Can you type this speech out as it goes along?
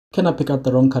Can I pick out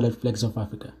the wrong colored flags of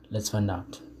Africa? Let's find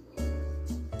out.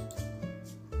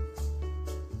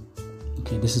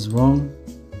 Okay, this is wrong.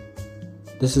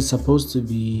 This is supposed to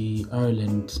be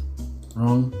Ireland.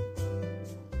 Wrong.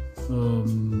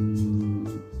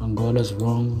 Angola is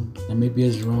wrong. Namibia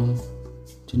is wrong.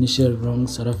 Tunisia is wrong.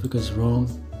 South Africa is wrong.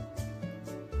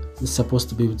 This is supposed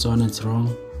to be Botswana. It's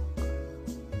wrong.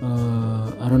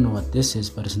 I don't know what this is,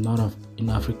 but it's not in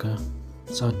Africa.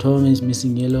 Sao Tome is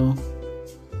missing yellow.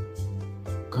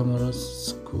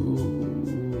 Comoros,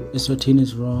 Eswatini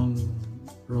is wrong.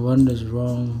 Rwanda is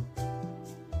wrong.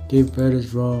 Cape Verde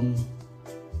is wrong.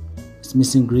 It's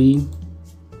missing green.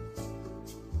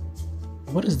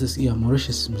 What is this? Yeah,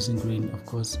 Mauritius is missing green, of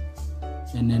course.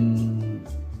 And then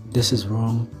this is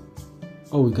wrong.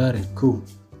 Oh, we got it. Cool.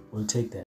 We'll take that.